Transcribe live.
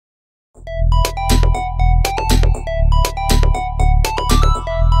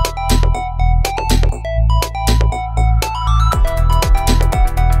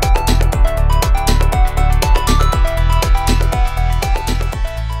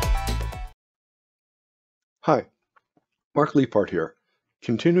Hi, Mark Leapart here,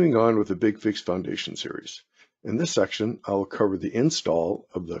 continuing on with the BigFix Foundation series. In this section, I will cover the install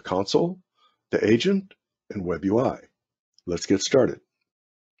of the console, the agent, and WebUI. Let's get started.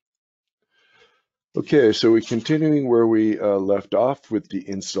 Okay, so we're continuing where we left off with the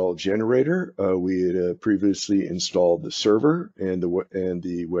install generator. We had previously installed the server and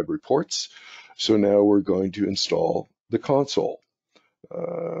the web reports. So now we're going to install the console.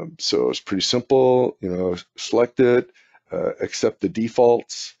 So it's pretty simple, select it, accept the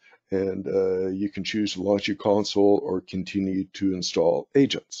defaults, and you can choose to launch your console or continue to install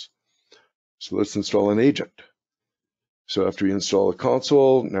agents. So let's install an agent. So after we install the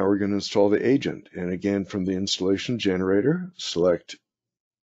console, now we're going to install the agent. And again, from the installation generator, select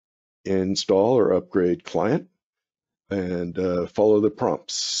install or upgrade client and follow the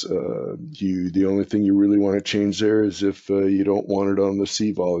prompts. The only thing you really want to change there is if you don't want it on the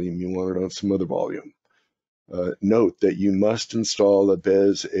C volume, you want it on some other volume. Note that you must install a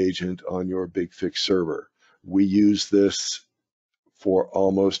BES agent on your BigFix server. We use this for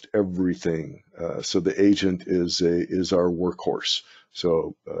almost everything. So the agent is our workhorse.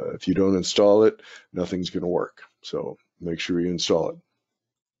 So if you don't install it, nothing's going to work. So make sure you install it.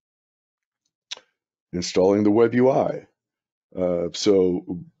 Installing the WebUI.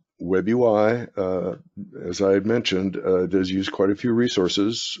 So WebUI, as I had mentioned, does use quite a few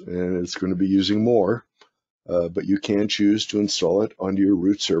resources, and it's going to be using more. But you can choose to install it onto your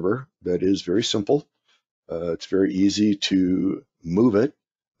root server. That is very simple. It's very easy to move it.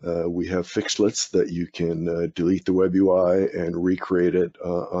 We have fixlets that you can delete the WebUI and recreate it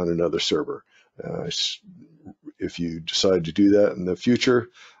on another server. If you decide to do that in the future,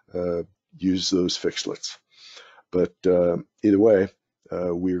 use those fixlets. But either way,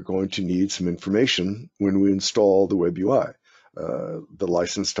 we're going to need some information when we install the WebUI. The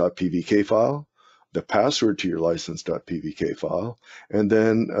license.pvk file, the password to your license.pvk file, and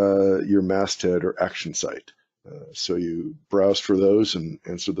then your masthead or action site. So you browse for those and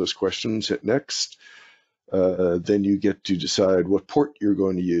answer those questions, hit next. Then you get to decide what port you're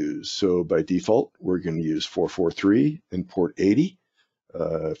going to use. So by default, we're going to use 443 and port 80.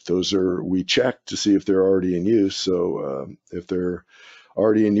 If those are, we check to see if they're already in use. So if they're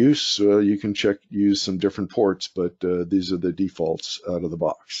already in use, you can use some different ports, but these are the defaults out of the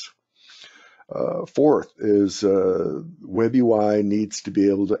box. Fourth is WebUI needs to be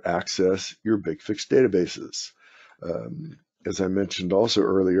able to access your BigFix databases. As I mentioned also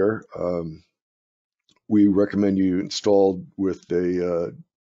earlier, we recommend you install with a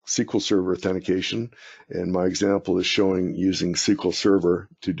SQL Server authentication, and my example is showing using SQL Server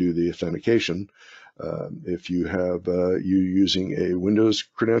to do the authentication. If you have you using a Windows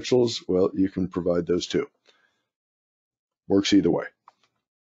credentials, well, you can provide those too. Works either way.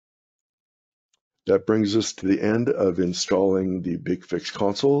 That brings us to the end of installing the BigFix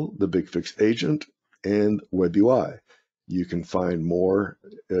console, the BigFix agent, and WebUI. You can find more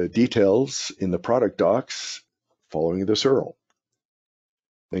details in the product docs following this URL.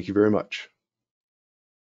 Thank you very much.